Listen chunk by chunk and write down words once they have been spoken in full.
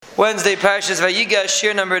Wednesday, Parshas Vayigash,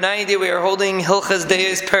 shir number 90. We are holding Hilchas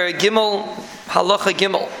Deis Per Gimel, Halacha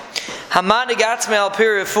Gimel. Hamanig atzmei al pi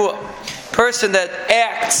refuah. Person that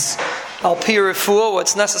acts al pi refuah,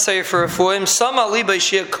 what's necessary for refuah. Sama liba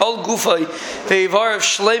shia kol gufay ve'ivarav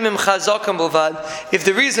shleimim chazakam b'lvad. If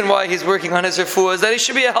the reason why he's working on his refuah is that he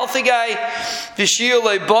should be a healthy guy, v'shia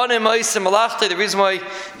leibanim aisim malachta. The reason why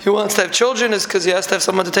he wants to have children is because he has to have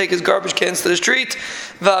someone to take his garbage cans to the street.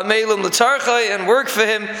 Va'ameilim l'tarchay, and work for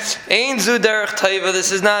him. Ein zu derech taiva.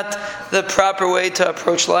 This is not the proper way to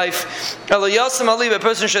approach life. Elayasam aliba. A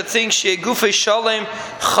person should think shia gufay shalem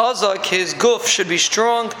chazak. His guf should be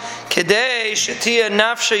strong. Kedei shetia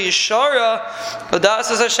nafsha yishara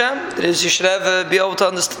l'dasas Hashem. That is, you should have be able to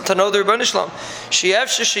understand, to know the Rebbeinu Shalom.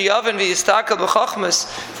 She'efshe she'yavin v'yistakal b'chachmas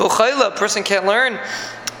v'chayla. A person can't learn.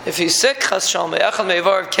 If he's sick, chas shalom, me'echal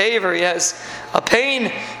me'evar cave, or he has a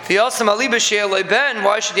pain, v'yasam aliba she'eloi ben,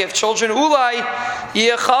 why should he have children? Ulai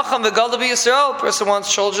yeh chacham v'gadol b'Yisrael. A person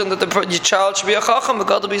wants children, that the child should be a chacham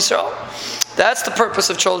v'gadol b'Yisrael. That's the purpose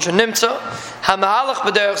of children. Nimtza hamahalach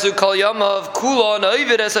b'derech zu kol yamav kulon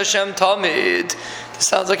oived es Hashem tamid. This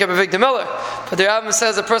sounds like a Victor Miller, but the Rambam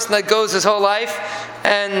says a person that goes his whole life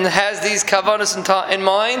and has these kavanas in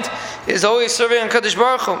mind is always serving on Kadosh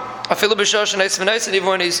Baruch Hu. Afilu b'shosh and and even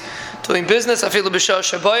when he's doing business, afilu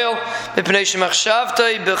b'shosh shabayel mipnei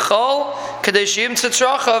shemachshavtei b'chol kadei sheyimtza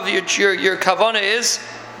tzrachav. Your kavana is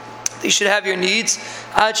you should have your needs.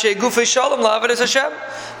 Ad she'gufei shalom la'avodas Hashem.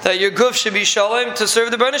 That your guf should be shalom to serve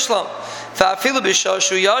the Rebbeinu Shalom. Va'afilu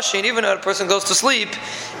b'shashu yashin, even when a person goes to sleep,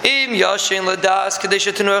 im yashin ladas kadei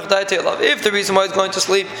shetenuach da'atei elav. If the reason why he's going to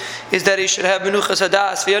sleep is that he should have menuchas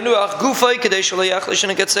hadas, v'yanuach gufay kadei shelo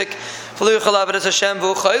shouldn't get sick, v'lo yuchal avodas Hashem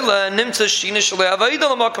v'uchayla nimtza shina shelo avayda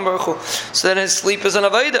l'makam baruch hu. So then his sleep is an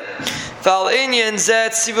avayda. V'al inyan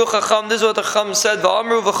zet sivu chacham. This is what the chacham said.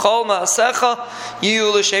 V'amru v'chol ma'asecha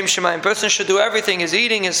yiyu l'shem shemayim. Person should do everything. His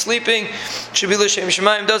eating, his sleeping should be l'shem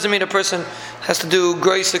shemayim. Doesn't mean a person has to do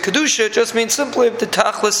grace or kedusha. It just means simply the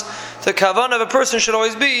tachlis, the kavan of a person should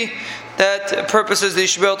always be that purposes that he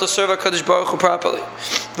should be able to serve HaKadosh Baruch Hu properly.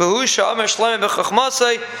 V'hu sha'amer shleim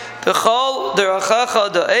b'chachmasei b'chol derachacha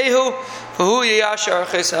da'ehu v'hu yiyashar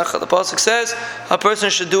chesecha. The pasuk says a person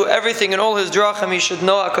should do everything in all his drachim. He should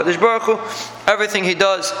know HaKadosh Baruch Hu. Everything he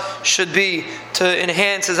does should be to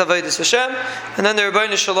enhance his avodas Hashem, and then the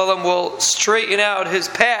Rebbeinu Shalom will straighten out his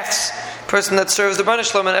paths. Person that serves the Rebbeinu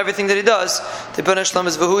Shalom and everything that he does, the Rebbeinu Shalom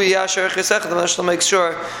is v'hu yiyashar chesecha. The Rebbeinu Shalom makes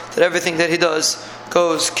sure that everything that he does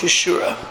goes kishura.